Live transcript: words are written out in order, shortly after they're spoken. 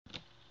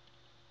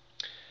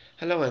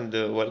Hello and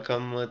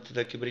welcome to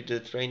the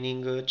CUBRID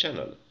training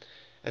channel.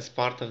 As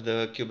part of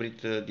the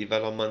CUBRID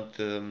development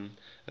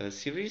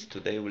series,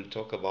 today we'll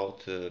talk about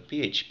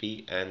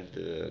PHP and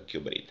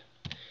CUBRID.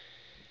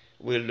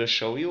 We'll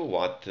show you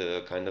what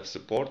kind of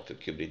support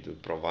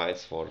CUBRID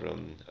provides for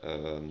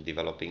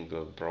developing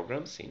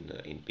programs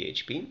in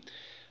PHP,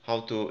 how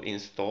to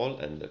install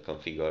and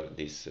configure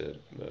this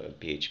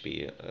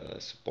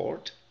PHP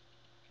support.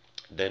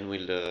 Then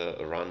we'll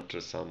run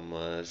through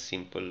some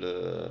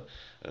simple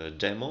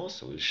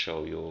demos. We'll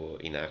show you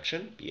in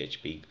action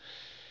PHP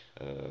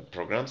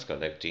programs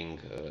connecting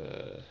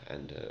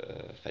and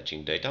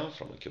fetching data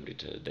from a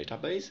CUBRID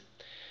database.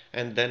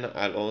 And then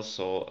I'll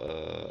also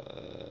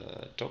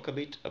talk a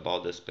bit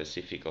about the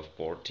specific of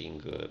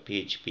porting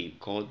PHP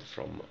code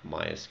from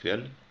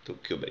MySQL to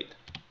CUBRID.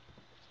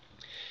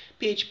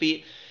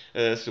 PHP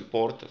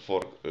support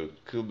for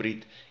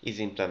CUBRID is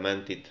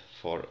implemented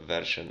for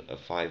version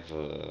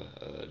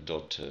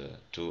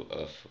 5.2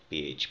 of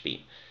PHP.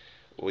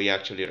 We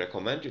actually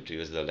recommend you to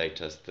use the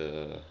latest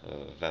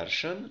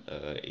version.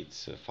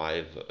 It's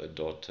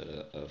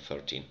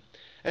 5.13.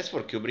 As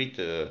for CUBRID,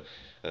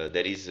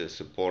 there is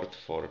support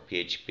for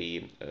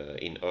PHP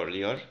in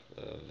earlier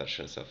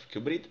versions of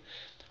CUBRID.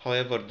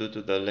 However, due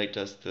to the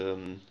latest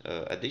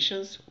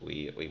additions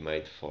we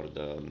made for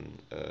the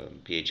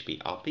PHP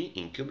API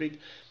in CUBRID,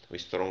 we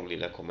strongly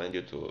recommend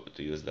you to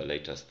use the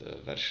latest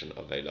version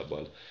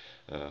available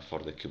for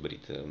the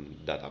CUBRID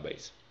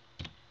database.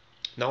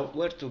 Now,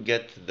 where to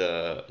get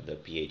the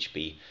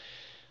PHP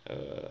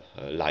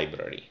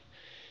library?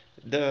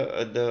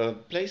 The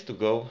place to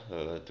go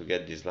to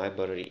get this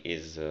library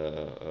is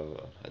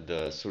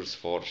the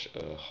SourceForge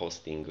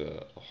hosting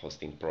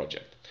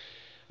project.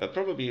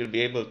 Probably you'll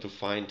be able to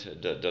find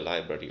the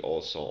library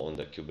also on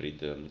the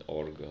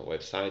CUBRID.org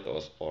website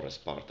or as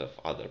part of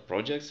other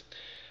projects.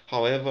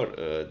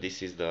 However,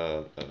 this is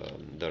the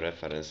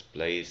reference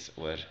place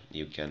where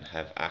you can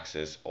have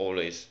access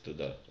always to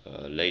the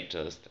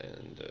latest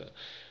and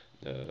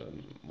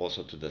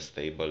also to the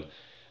stable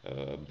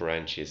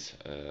branches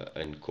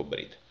in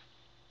CUBRID.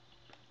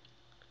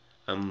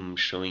 I'm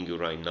showing you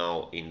right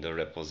now in the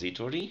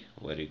repository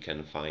where you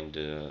can find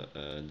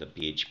the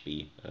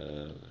PHP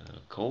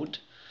code,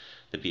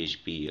 the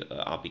PHP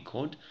API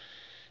code.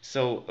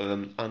 So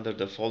under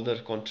the folder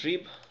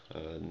contrib,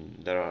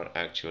 there are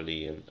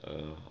actually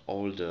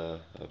all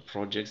the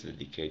projects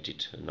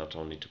dedicated not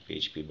only to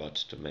PHP but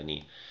to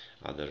many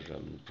other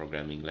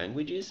programming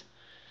languages.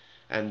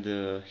 And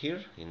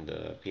here in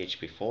the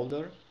PHP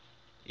folder,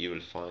 you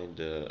will find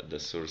the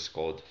source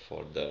code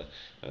for the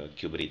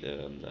CUBRID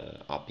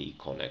API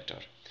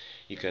connector.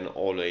 You can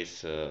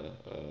always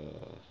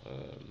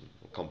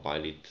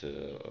compile it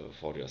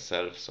for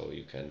yourself, so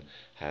you can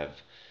have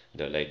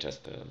the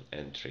latest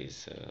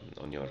entries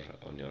on your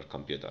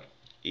computer.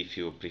 If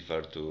you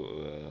prefer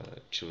to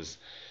choose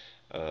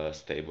a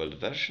stable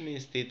version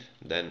instead,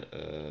 then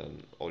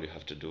all you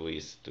have to do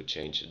is to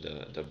change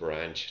the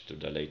branch to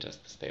the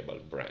latest stable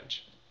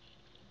branch.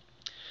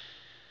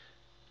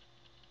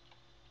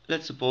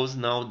 Let's suppose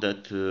now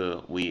that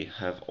we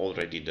have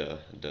already the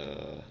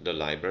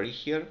library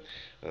here.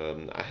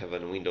 I have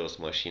a Windows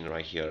machine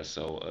right here,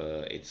 so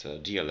it's a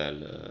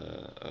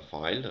DLL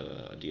file,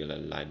 a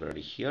DLL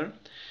library here.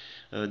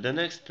 The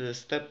next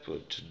step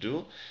to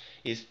do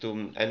is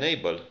to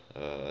enable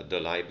the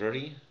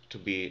library to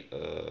be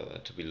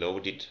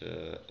loaded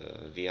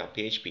via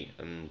PHP,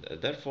 and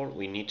therefore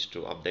we need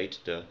to update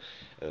the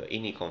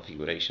ini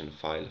configuration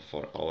file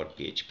for our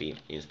PHP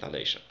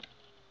installation.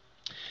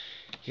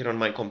 Here on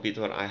my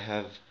computer I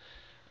have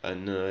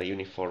an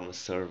uniform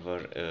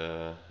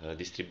server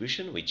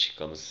distribution which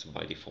comes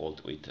by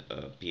default with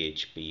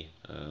PHP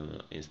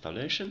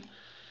installation.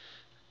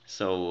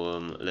 So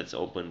let's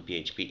open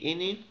PHP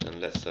ini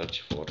and let's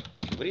search for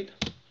CUBRID,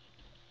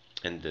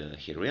 and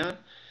here we are.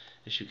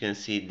 As you can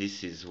see,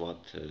 this is what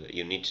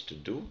you need to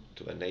do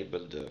to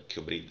enable the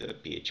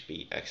CUBRID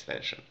PHP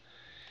extension.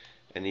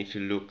 And if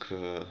you look,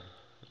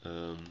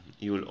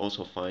 you will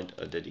also find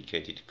a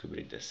dedicated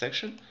CUBRID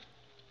section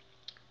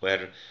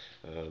where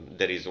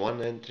there is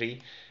one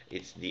entry.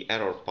 It's the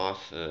error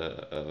path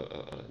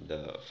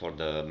for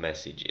the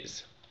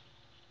messages.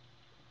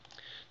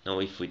 Now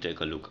if we take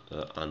a look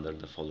under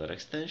the folder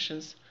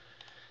extensions,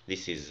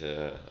 this is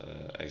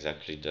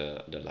exactly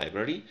the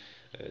library.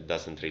 It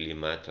doesn't really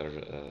matter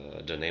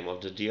the name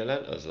of the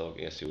DLL as long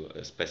as you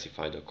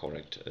specify the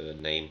correct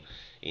name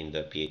in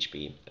the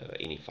PHP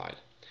ini file.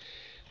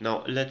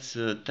 Now let's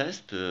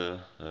test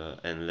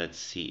and let's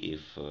see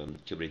if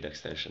CUBRID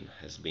extension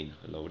has been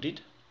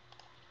loaded.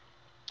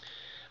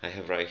 I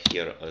have right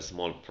here a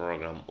small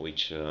program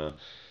which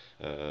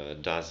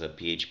does a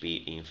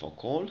PHP info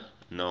call.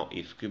 Now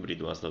if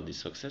CUBRID was loaded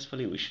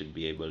successfully, we should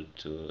be able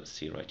to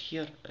see right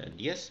here, and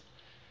yes,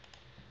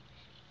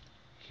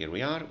 here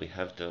we are. We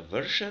have the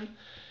version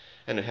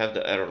and we have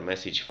the error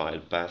message file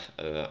path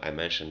I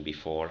mentioned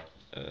before,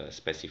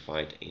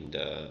 specified in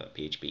the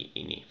PHP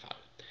ini file.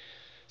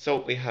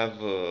 So we have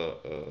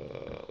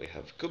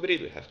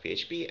CUBRID, we have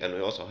PHP, and we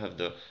also have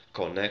the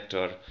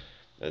connector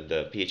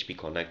the PHP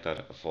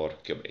connector for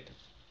CUBRID.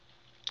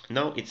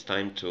 Now it's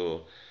time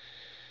to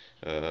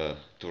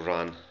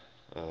run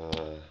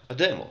a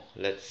demo.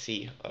 Let's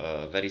see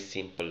a very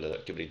simple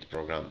CUBRID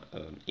program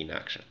in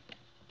action.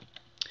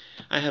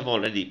 I have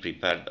already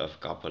prepared a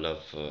couple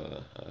of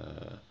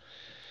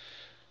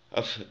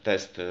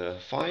test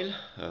file.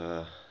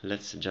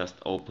 Let's just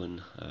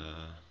open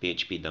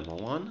PHP demo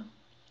 1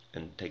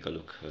 and take a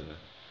look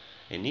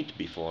in it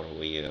before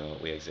we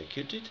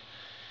execute it.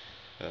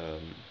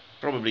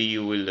 Probably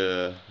you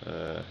will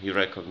you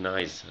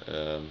recognize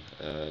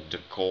the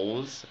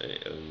calls.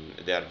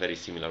 They are very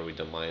similar with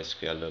the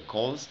MySQL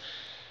calls.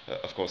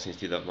 Of course,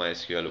 instead of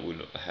MySQL,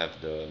 we'll have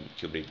the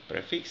CUBRID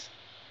prefix.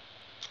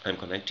 I'm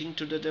connecting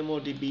to the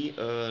DemoDB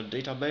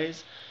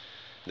database.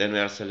 Then we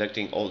are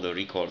selecting all the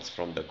records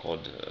from the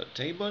code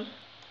table.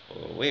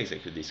 We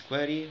execute this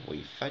query.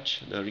 We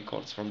fetch the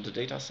records from the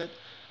dataset,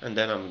 and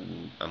then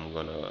I'm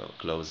gonna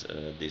close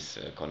this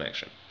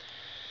connection.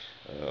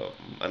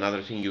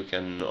 Another thing you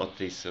can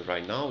notice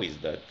right now is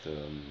that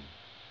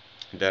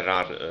there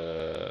are,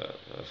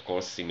 of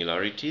course,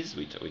 similarities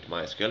with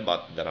MySQL,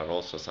 but there are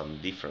also some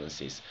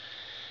differences.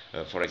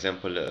 For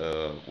example,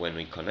 when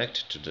we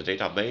connect to the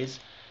database,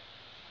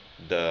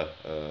 the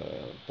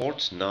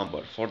port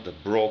number for the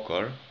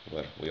broker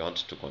where we want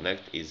to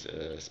connect is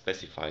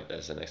specified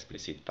as an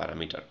explicit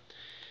parameter.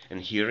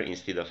 And here,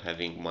 instead of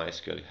having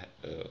MySQL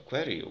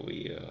query,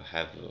 we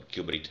have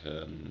CUBRID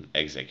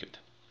execute.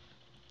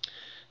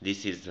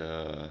 This is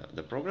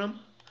the program.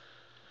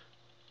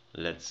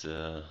 Let's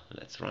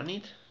run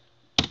it.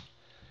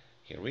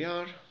 Here we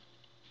are.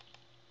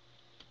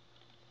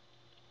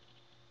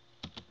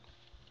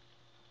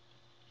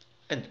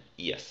 And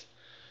yes,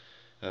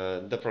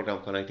 the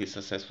program connected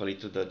successfully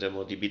to the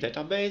DemoDB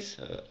database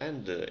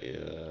and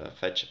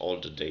fetch all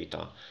the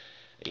data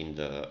in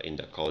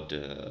the code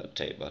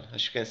table.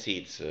 As you can see,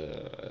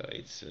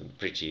 it's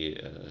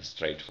pretty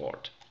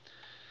straightforward.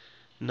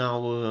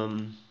 Now,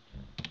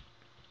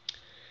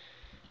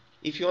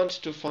 if you want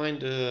to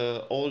find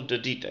all the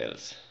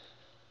details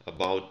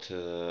about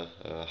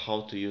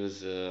how to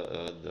use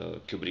the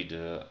CUBRID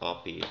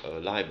API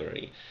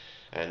library,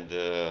 and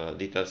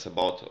details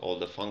about all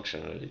the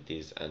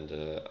functionalities,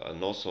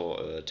 and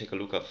also take a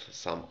look at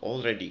some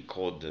already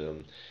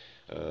code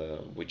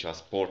which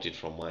was ported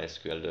from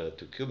MySQL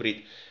to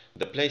CUBRID,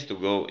 the place to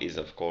go is,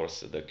 of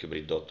course, the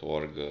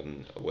cubrid.org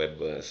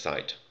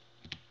website.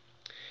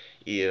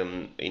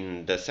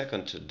 In the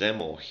second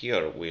demo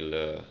here,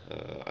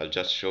 I'll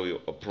just show you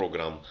a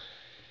program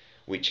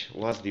which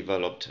was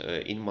developed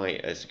in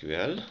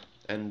MySQL,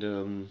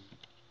 and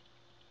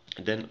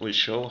then we'll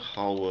show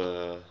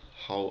how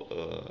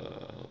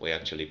we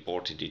actually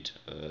ported it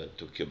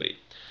to CUBRID.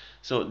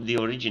 So the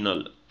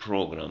original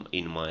program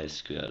in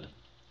MySQL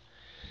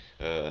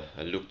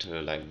looked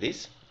like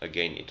this.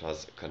 Again, it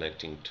was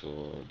connecting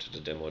to the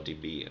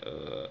DemoDB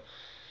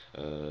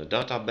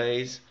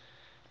database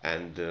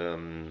and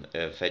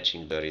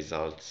fetching the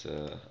results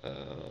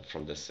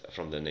from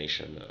the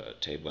nation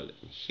table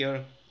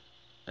here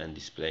and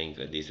displaying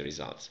these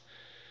results.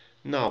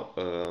 Now,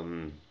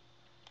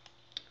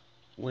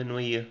 when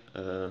we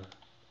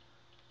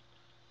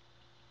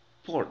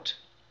port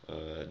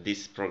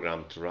this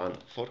program to run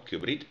for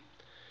CUBRID,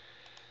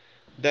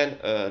 then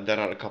there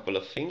are a couple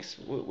of things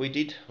we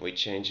did. We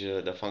changed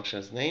the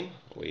function's name.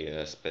 We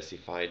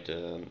specified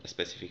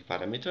specific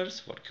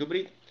parameters for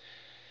CUBRID.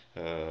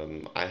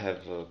 I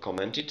have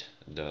commented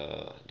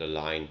the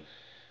line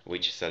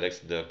which selects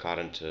the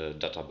current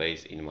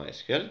database in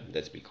MySQL.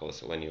 That's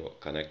because when you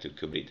connect to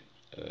CUBRID,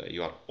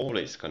 you are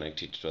always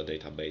connected to a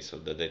database, so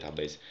the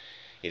database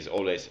is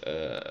always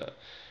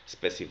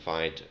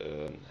specified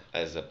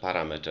as a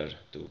parameter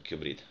to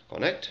CUBRID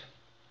connect,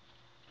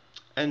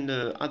 and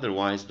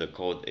otherwise the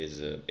code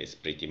is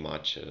pretty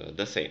much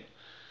the same.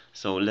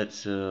 So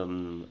let's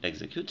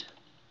execute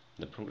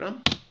the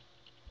program.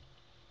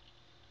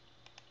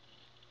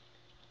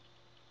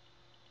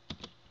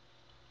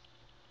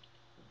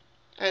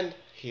 And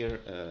here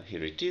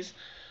it is.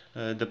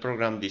 The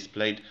program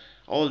displayed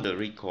all the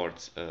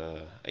records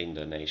in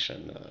the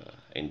nation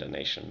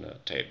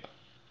table.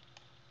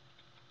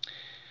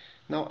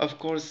 Now, of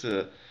course,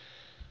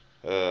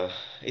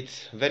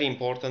 it's very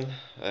important,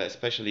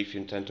 especially if you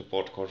intend to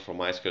port code from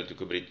MySQL to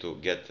CUBRID, to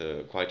get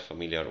quite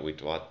familiar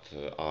with what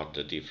are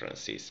the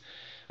differences.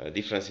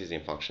 Differences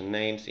in function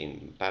names,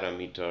 in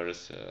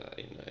parameters,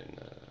 in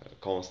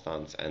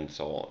constants, and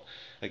so on.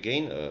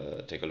 Again,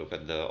 take a look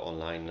at the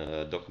online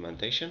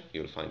documentation.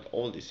 You'll find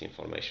all this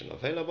information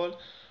available,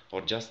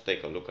 or just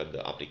take a look at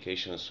the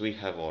applications we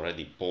have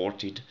already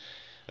ported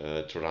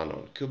to run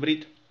on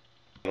CUBRID.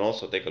 And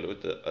also take a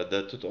look at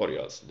the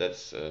tutorials.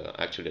 That's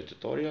actually a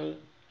tutorial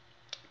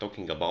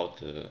talking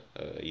about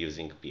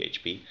using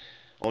PHP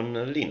on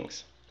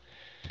Linux.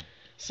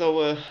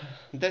 So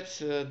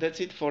that's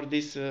it for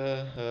this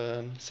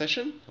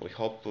session. We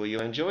hope you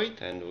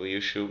enjoyed, and we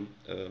wish you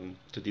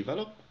to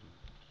develop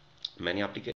many applications.